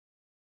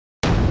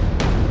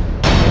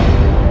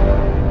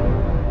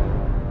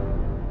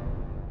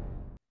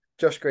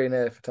Josh Green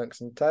here for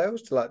Tungsten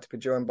Tales. Delighted to be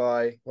joined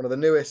by one of the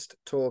newest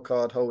tour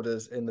card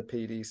holders in the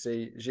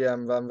PDC,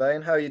 Gian Van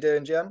Veen. How are you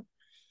doing, Gian?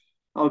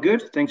 Oh,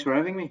 good. Thanks for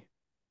having me.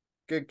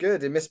 Good,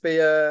 good. It must be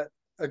a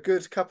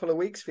good couple of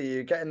weeks for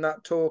you getting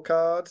that tour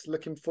card.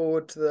 Looking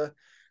forward to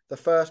the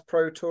first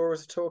pro tour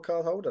as a tour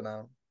card holder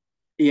now.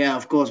 Yeah,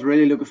 of course.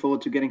 Really looking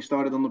forward to getting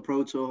started on the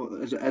Pro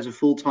Tour as a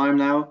full time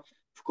now.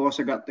 Of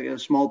course, I got a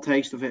small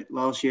taste of it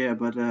last year,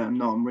 but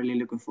no, I'm really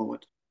looking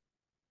forward.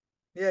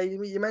 Yeah,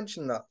 you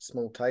mentioned that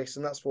small taste,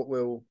 and that's what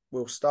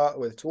we'll start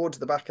with towards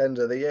the back end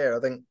of the year. I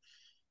think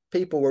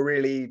people were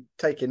really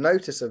taking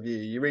notice of you.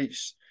 You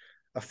reached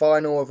a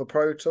final of a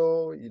pro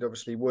tour. You'd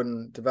obviously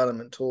won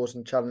development tours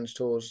and challenge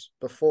tours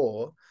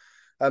before.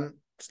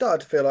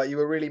 Started to feel like you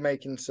were really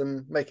making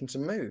some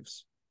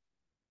moves.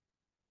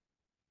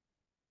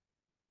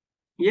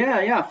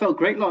 Yeah. I felt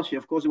great last year.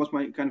 Of course, it was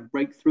my kind of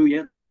breakthrough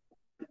year.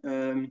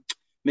 Um,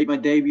 Made my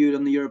debut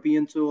on the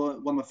European Tour,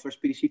 won my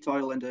first PDC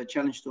title and the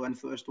Challenge Tour, and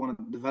first one at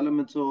the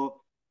Development Tour.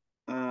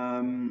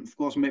 Of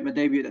course, made my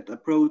debut at the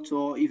Pro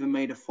Tour, even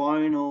made a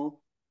final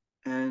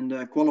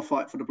and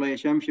qualified for the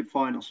Players Championship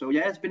final. So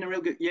yeah, it's been a real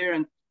good year,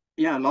 and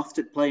yeah, I loved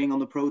it playing on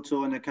the Pro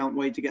Tour, and I can't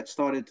wait to get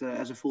started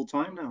as a full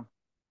time now.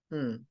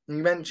 You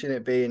mentioned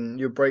it being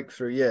your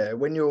breakthrough year.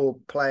 When you're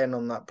playing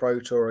on that pro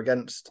tour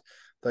against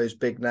those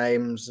big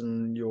names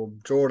and you're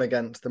drawn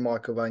against the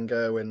Michael van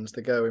Gerwyns,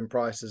 the Gerwyn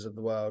Prices of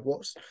the world,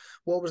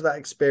 what was that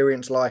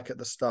experience like at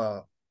the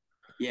start?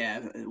 Yeah,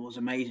 it was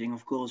amazing.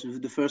 Of course, it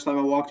was the first time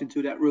I walked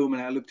into that room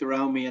and I looked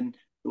around me, and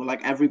there were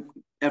like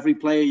every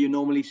player you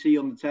normally see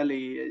on the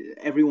telly,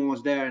 everyone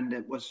was there, and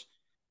it was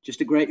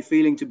just a great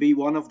feeling to be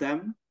one of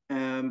them.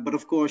 But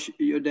of course,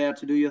 you're there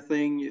to do your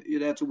thing. You're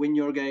there to win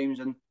your games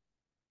and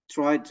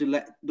try to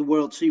let the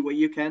world see what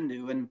you can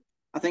do. And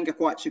I think I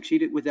quite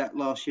succeeded with that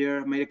last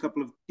year. I made a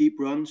couple of deep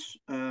runs,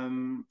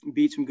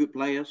 beat some good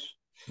players.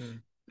 Hmm.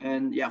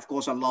 And yeah, of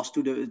course, I lost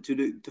to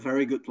the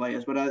very good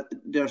players, but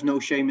there's no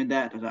shame in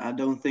that. I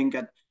don't think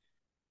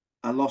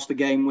I lost a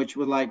game which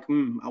was like,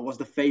 I was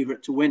the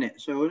favorite to win it.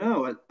 So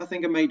no, I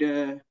think I made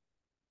a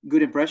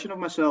good impression of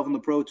myself on the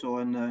Pro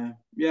Tour, and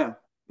yeah,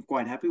 I'm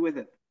quite happy with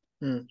it.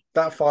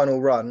 That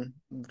final run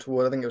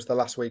toward, I think it was the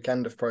last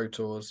weekend of Pro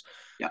Tours.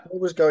 Yeah.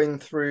 What was going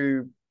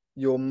through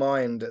your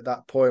mind at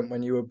that point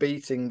when you were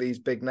beating these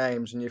big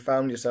names and you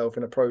found yourself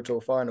in a Pro Tour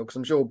final? Because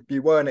I'm sure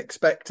you weren't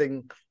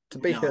expecting to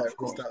be No, there of at the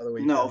course. start of the No,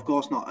 weekend. of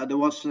course not. There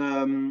was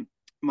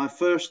my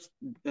first.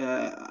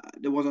 There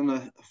was on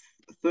a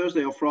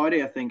Thursday or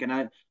Friday, I think, and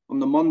I on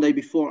the Monday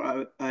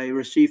before I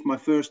received my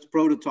first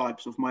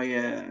prototypes of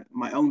my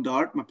own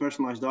dart, my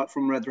personalized dart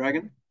from Red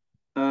Dragon.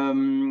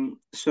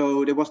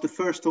 So it was the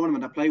first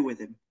tournament I played with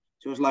him.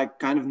 So it was like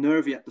kind of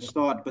nervy at the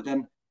start, but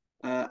then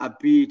I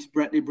beat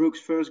Bradley Brooks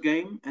first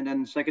game, and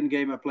then second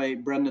game I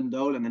played Brendan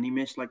Dolan, and he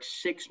missed like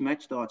 6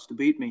 match darts to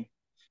beat me.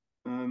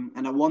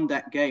 And I won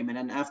that game. And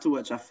then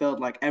afterwards, I felt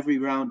like every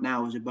round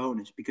now is a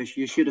bonus because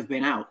you should have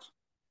been out.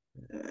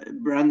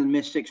 Brandon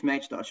missed 6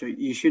 match starts, so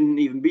you shouldn't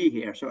even be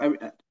here. So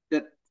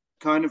that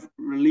kind of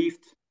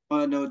relieved,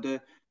 no,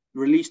 the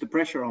released the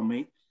pressure on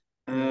me.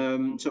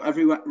 Mm. So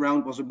every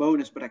round was a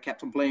bonus, but I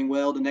kept on playing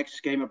well. The next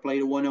game, I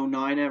played a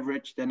 109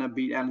 average. Then I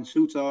beat Alan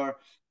Sutar.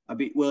 I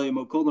beat William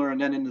O'Connor.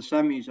 And then in the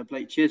semis, I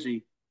played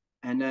Chizzy.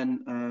 And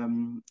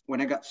then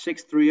when I got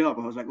 6-3 up,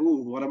 I was like,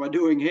 "Oh, what am I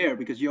doing here?"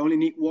 Because you only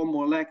need one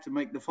more leg to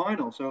make the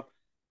final. So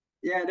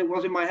yeah, it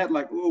was in my head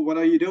like, "Oh, what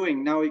are you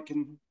doing?" Now it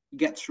can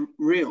get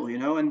real, you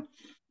know. And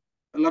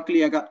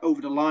luckily, I got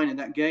over the line in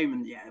that game,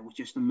 and yeah, it was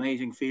just an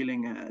amazing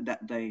feeling.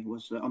 That day it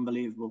was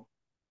unbelievable.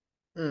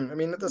 I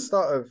mean, at the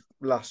start of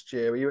last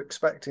year, were you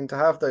expecting to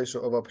have those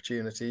sort of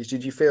opportunities?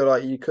 Did you feel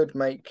like you could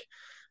make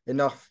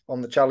enough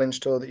on the challenge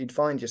tour that you'd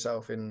find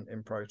yourself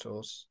in pro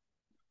tours?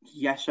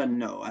 Yes and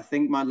no. I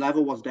think my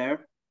level was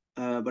there,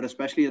 but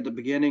especially at the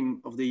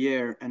beginning of the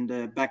year and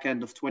the back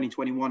end of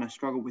 2021, I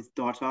struggled with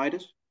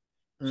dartitis.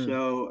 Mm.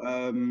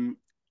 So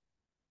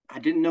I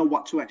didn't know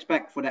what to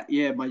expect for that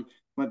year.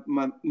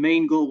 My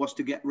main goal was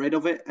to get rid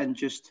of it and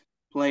just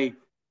play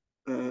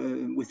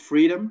with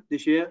freedom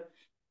this year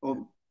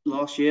or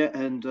last year.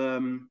 And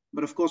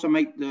but of course, I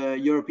made the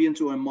European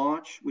tour in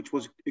March, which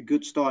was a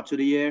good start to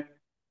the year.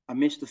 I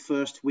missed the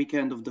first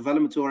weekend of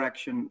development tour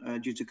action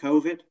due to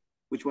COVID,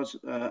 which was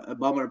a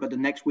bummer. But the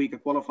next week, I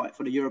qualified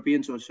for the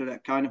European tour, so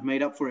that kind of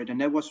made up for it. And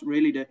that was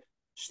really the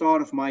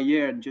start of my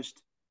year. And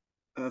just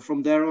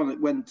from there on, it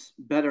went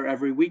better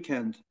every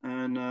weekend.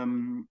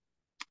 And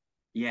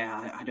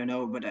yeah, I don't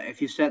know, but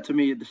if you said to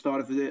me at the start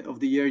of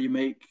the year you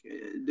make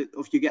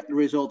if you get the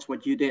results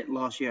what you did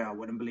last year, I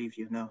wouldn't believe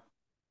you. No.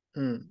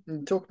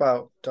 You talk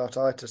about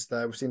dartitis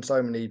there. We've seen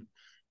so many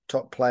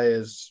top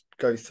players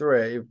go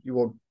through it. You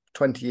were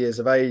 20 years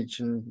of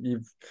age and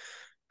you've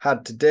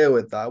had to deal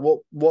with that.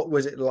 What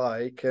was it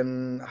like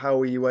and how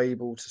were you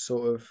able to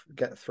sort of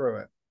get through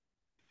it?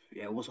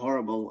 Yeah, it was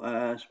horrible,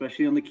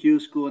 especially on the Q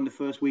school in the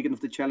first weekend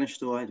of the challenge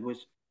tour. It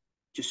was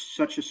just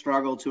such a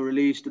struggle to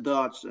release the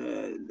darts.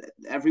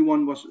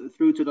 Everyone was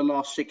through to the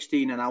last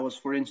 16, and I was,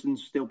 for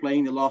instance, still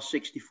playing the last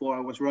 64. I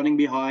was running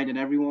behind, and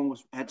everyone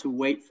was had to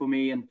wait for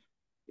me. And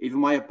even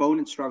my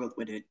opponent struggled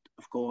with it,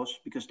 of course,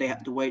 because they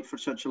had to wait for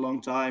such a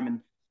long time, and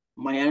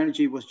my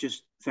energy was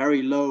just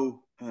very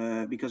low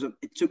because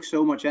it took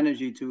so much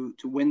energy to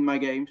win my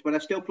games. But I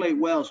still played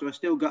well, so I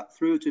still got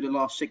through to the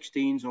last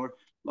 16s or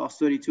last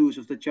 32s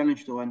of the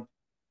Challenge Tour, and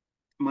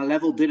my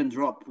level didn't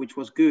drop, which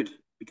was good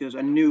because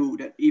I knew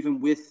that even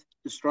with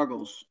the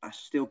struggles, I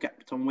still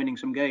kept on winning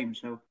some games.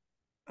 So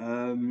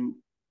um,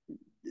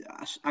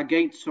 I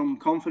gained some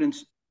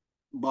confidence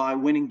by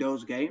winning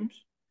those games.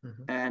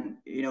 Mm-hmm. And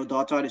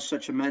dartite is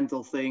such a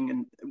mental thing,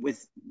 and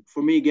with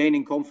for me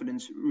gaining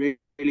confidence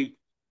really,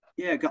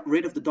 yeah, got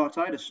rid of the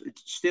dartitis. It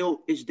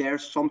still is there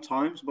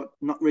sometimes, but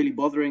not really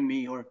bothering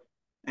me or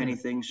Mm.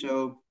 anything.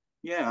 So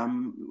yeah,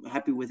 I'm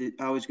happy with it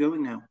how it's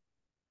going now.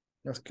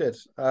 That's good.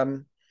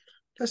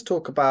 Let's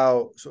talk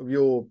about sort of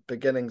your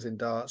beginnings in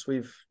darts.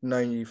 We've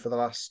known you for the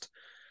last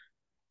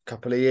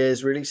couple of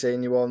years, really,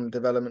 seeing you on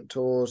development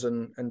tours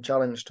and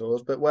challenge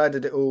tours. But where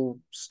did it all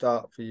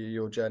start for you,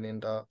 your journey in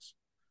darts?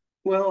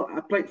 Well, I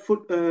played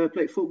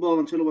football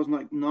until I was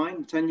like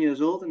 9, 10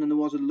 years old, and then there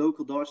was a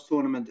local darts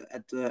tournament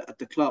at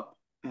the club,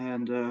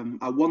 and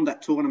I won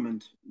that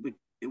tournament.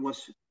 It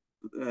was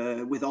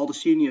with all the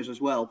seniors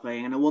as well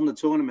playing, and I won the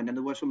tournament. And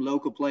there were some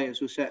local players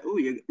who said, "Oh,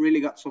 you really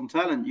got some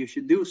talent. You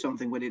should do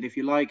something with it if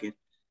you like it."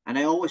 And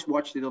I always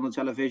watched it on the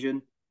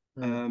television,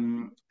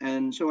 Mm.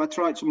 and so I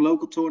tried some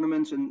local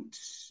tournaments and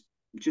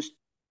just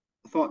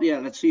thought, "Yeah,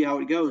 let's see how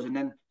it goes." And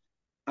then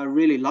I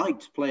really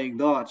liked playing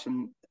darts,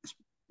 and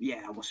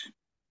yeah, I was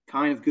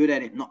kind of good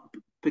at it, not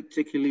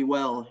particularly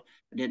well.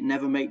 I did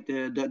never make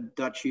the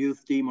Dutch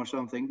youth team or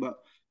something, but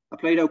I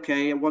played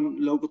okay. I won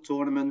local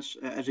tournaments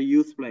as a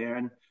youth player,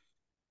 and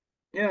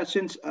yeah,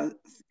 since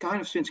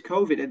since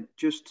COVID, it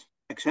just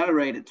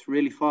accelerated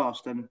really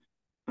fast. And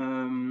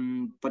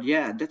but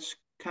yeah, that's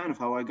kind of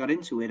how I got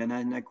into it. And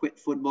then I quit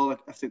football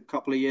after a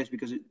couple of years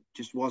because it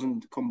just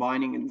wasn't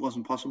combining; it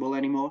wasn't possible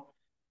anymore.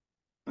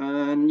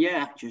 And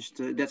yeah,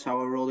 just that's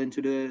how I rolled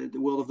into the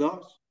world of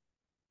darts.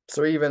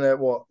 So even at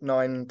what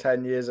 9,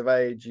 10 years of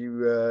age,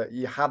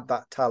 you had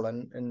that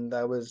talent, and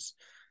there was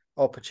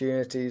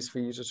opportunities for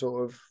you to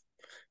sort of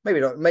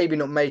maybe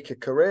not make a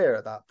career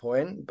at that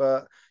point,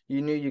 but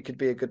you knew you could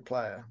be a good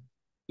player.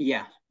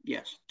 Yeah,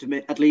 yes. To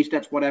me, at least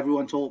that's what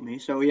everyone told me.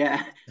 So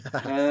yeah,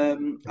 I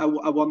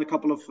won a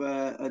couple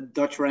of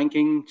Dutch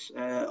rankings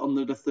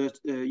under the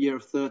year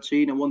of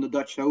 13. I won the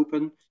Dutch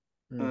Open.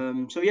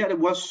 Mm. So yeah, there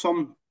was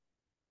some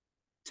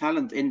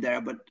talent in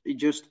there, but it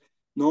just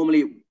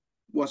normally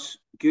was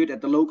good at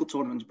the local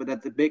tournaments, but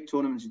at the big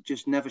tournaments, it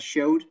just never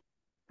showed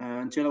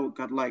until I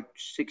got like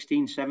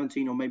 16,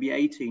 17, or maybe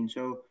 18.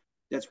 So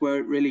that's where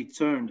it really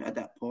turned at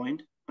that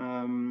point.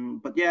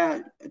 But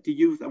yeah, at the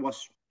youth, I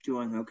was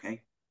doing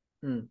okay.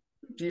 Mm.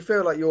 Do you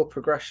feel like your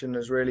progression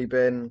has really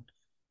been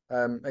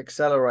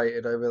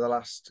accelerated over the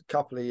last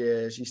couple of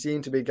years? You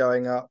seem to be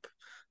going up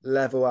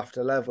level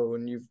after level,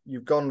 and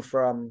you've gone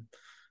from,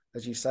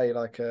 as you say,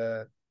 like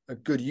a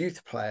good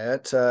youth player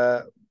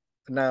to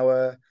now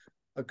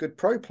a good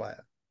pro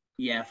player.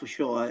 Yeah, for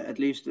sure. At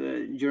least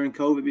during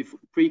COVID,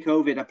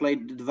 pre-COVID, I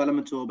played the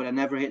development tour, but I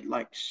never hit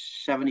like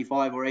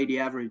 75 or 80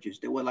 averages.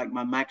 They were like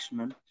my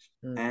maximum.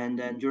 Mm. And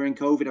then during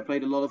COVID, I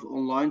played a lot of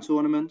online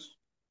tournaments,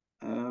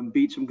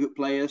 beat some good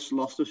players,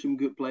 lost to some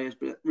good players,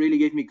 but it really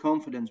gave me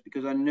confidence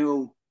because I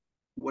know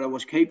what I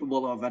was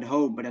capable of at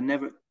home, but I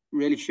never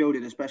really showed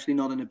it, especially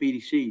not in the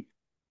PDC,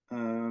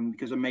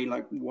 because I made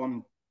like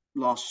one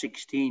last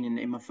 16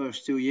 in my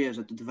first 2 years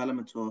at the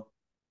development tour.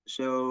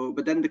 So,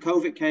 but then the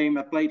COVID came.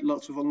 I played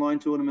lots of online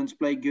tournaments,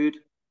 played good,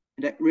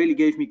 and that really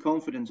gave me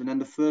confidence. And then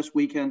the first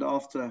weekend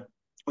after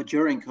or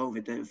during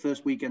COVID, the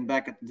first weekend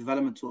back at the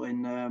development tour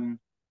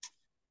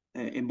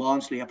in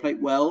Barnsley, I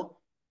played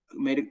well.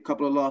 Made a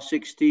couple of last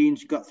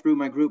 16s, got through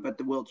my group at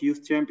the World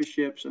Youth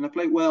Championships, and I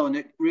played well. And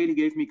it really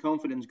gave me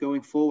confidence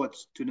going forward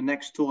to the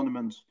next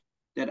tournaments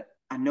that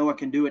I know I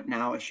can do it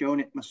now. I've shown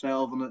it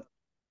myself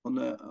on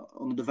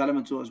the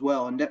development tour as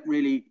well, and that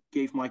really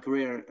gave my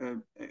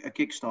career a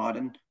kickstart.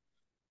 And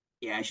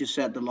yeah, as you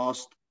said, the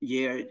last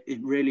year it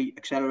really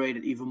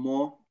accelerated even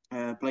more,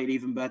 played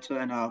even better,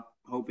 and I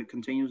hope it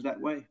continues that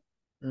way.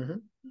 Mm-hmm.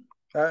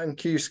 And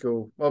Q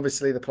School,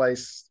 obviously the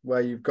place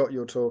where you've got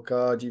your tour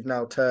card, you've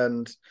now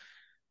turned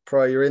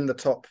pro. You're in the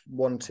top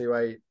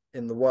 128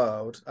 in the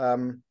world.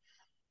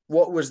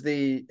 What was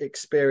the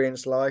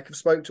experience like? I've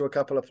spoke to a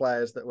couple of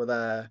players that were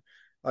there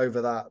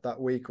over that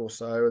week or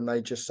so, and they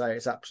just say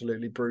it's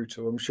absolutely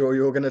brutal. I'm sure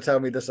you're going to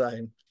tell me the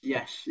same.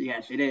 Yes,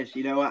 yes, it is.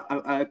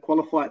 I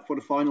qualified for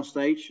the final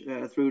stage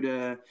through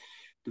the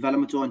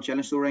development tour and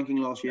challenge tour ranking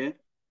last year.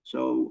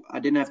 So I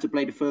didn't have to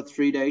play the first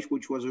 3 days,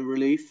 which was a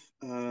relief.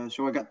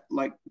 So I got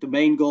like the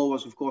main goal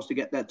was, of course, to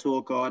get that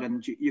tour card.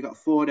 And you got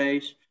 4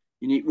 days.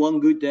 You need one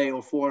good day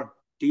or four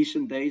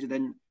decent days, and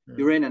then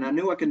you're Mm. in. And I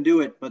knew I can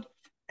do it. But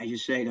as you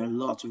say, there are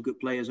lots of good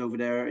players over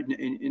there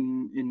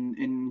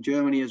in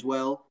Germany as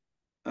well.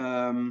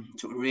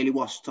 So it really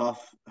was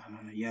tough.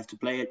 You have to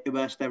play at your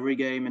best every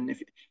game, and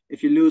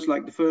if you lose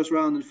like the first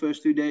round in the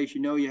first 2 days,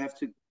 you have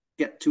to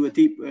get to a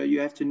deep.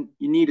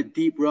 You need a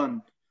deep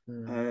run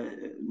uh,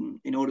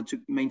 in order to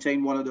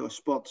maintain one of those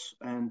spots.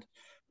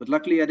 But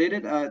luckily I did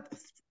it. I had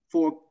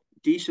 4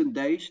 decent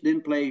days.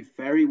 Didn't play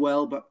very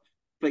well, but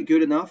played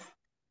good enough.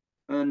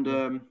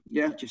 And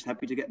yeah, just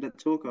happy to get that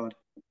tour card.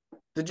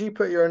 Did you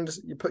put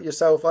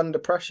yourself under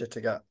pressure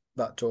to get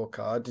that tour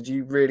card? Did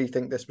you really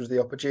think this was the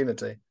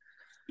opportunity?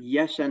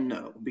 Yes and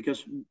no,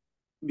 because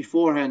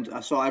beforehand I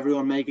saw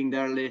everyone making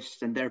their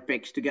lists and their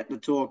picks to get the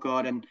tour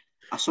card, and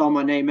I saw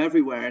my name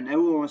everywhere, and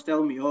everyone was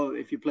telling me, "Oh,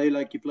 if you play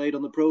like you played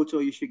on the Pro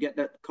Tour, you should get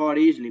that card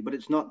easily." But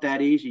it's not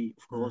that easy,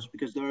 of course,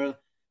 because there are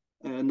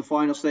in the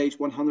final stage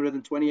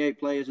 128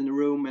 players in the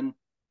room, and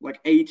like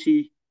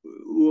 80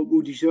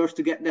 who deserve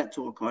to get that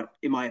tour card,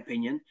 in my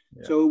opinion.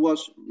 Yeah. So it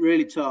was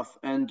really tough,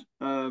 and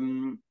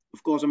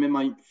of course I'm in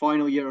my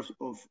final year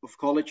of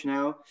college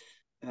now.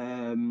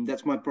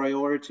 That's my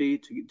priority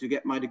to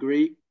get my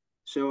degree.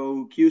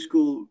 So Q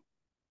School,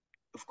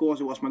 of course,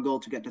 it was my goal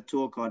to get the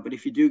tour card. But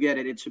if you do get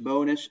it, it's a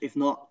bonus. If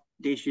not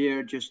this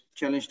year, just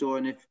challenge tour.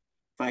 And if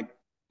I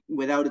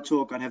without a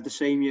tour card have the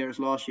same year as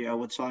last year, I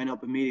would sign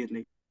up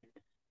immediately.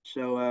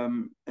 So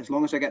as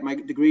long as I get my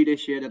degree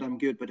this year, that I'm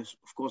good. But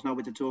of course, now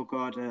with the tour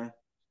card,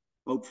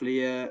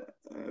 hopefully a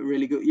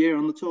really good year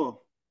on the tour.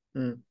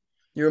 Mm.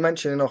 You were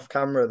mentioning off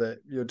camera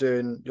that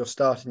you're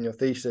starting your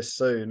thesis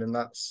soon, and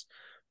that's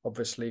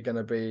obviously going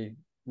to be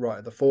right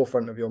at the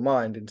forefront of your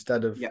mind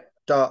instead of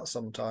darts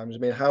sometimes. I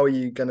mean, how are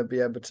you going to be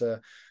able to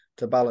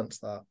balance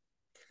that?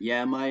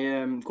 Yeah,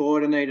 my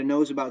coordinator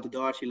knows about the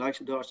darts. He likes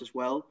the darts as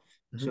well,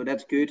 so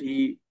that's good.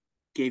 He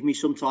gave me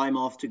some time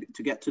off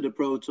to get to the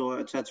Pro Tour,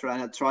 etc.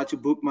 And I tried to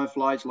book my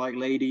flights like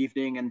late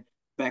evening and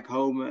back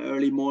home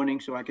early morning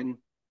so I can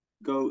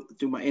go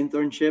do my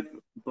internship.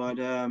 But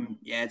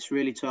yeah, it's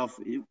really tough.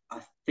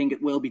 I think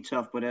it will be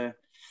tough, but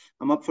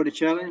I'm up for the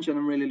challenge and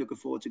I'm really looking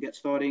forward to get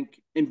starting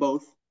in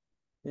both.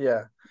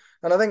 Yeah,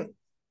 and I think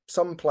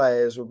some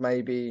players would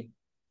maybe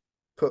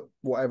put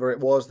whatever it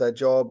was, their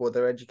job or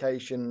their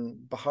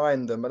education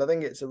behind them. But I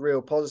think it's a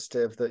real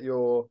positive that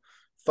you're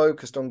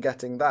focused on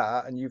getting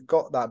that and you've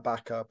got that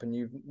backup and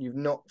you've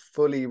not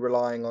fully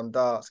relying on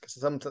darts,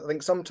 because I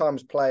think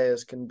sometimes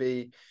players can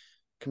be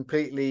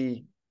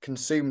completely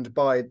consumed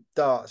by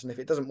darts, and if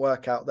it doesn't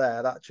work out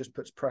there, that just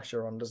puts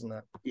pressure on, doesn't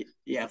it?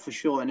 Yeah, for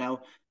sure.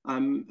 Now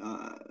I'm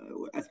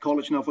at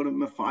college now for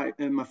my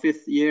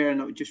 5th year,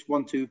 and I just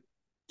want to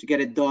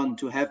get it done,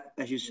 to have,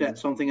 as you said,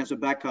 something as a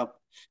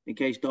backup in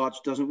case darts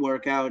doesn't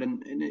work out.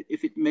 And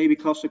if it maybe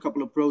costs a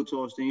couple of Pro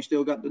Tours, then you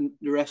still got the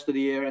rest of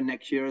the year and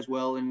next year as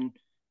well. And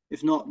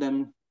if not,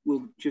 then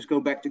we'll just go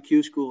back to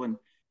Q School. And,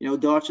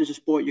 darts is a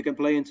sport you can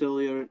play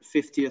until your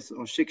 50th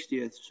or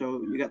 60th.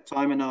 So you got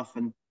time enough.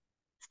 And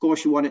of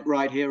course, you want it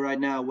right here, right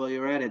now while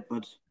you're at it.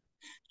 But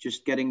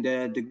just getting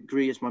the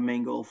degree is my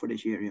main goal for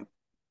this year.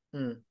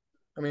 Yeah.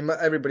 I mean,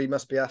 everybody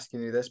must be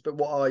asking you this, but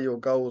what are your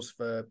goals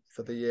for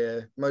the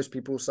year? Most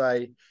people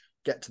say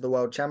get to the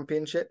World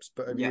Championships,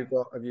 but have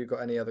you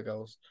got any other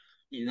goals?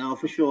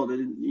 For sure.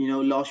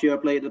 Last year I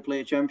played the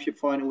Player Championship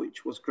final,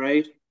 which was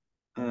great.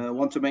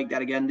 Want to make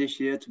that again this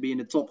year, to be in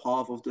the top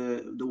half of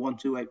the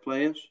 128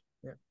 players.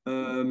 Yeah.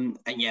 And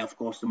yeah, of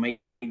course, to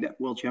make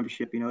that World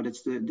Championship.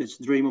 That's the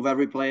dream of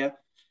every player.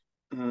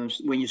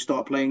 When you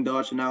start playing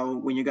darts, and now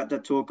when you got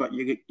that tour card,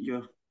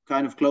 you're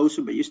kind of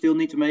closer, but you still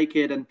need to make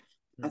it. And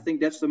I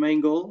think that's the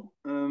main goal.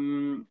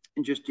 And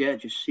just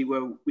see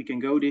where we can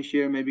go this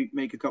year. Maybe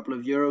make a couple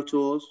of Euro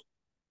tours.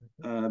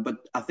 But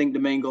I think the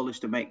main goal is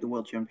to make the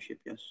World Championship.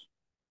 Yes.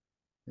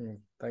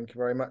 Thank you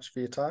very much for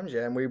your time,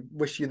 yeah, and we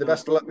wish you the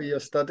best of luck with your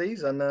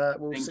studies, and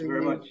we'll Thank see you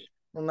very much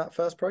on that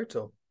first Pro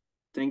Tour.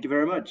 Thank you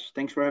very much.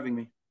 Thanks for having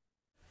me.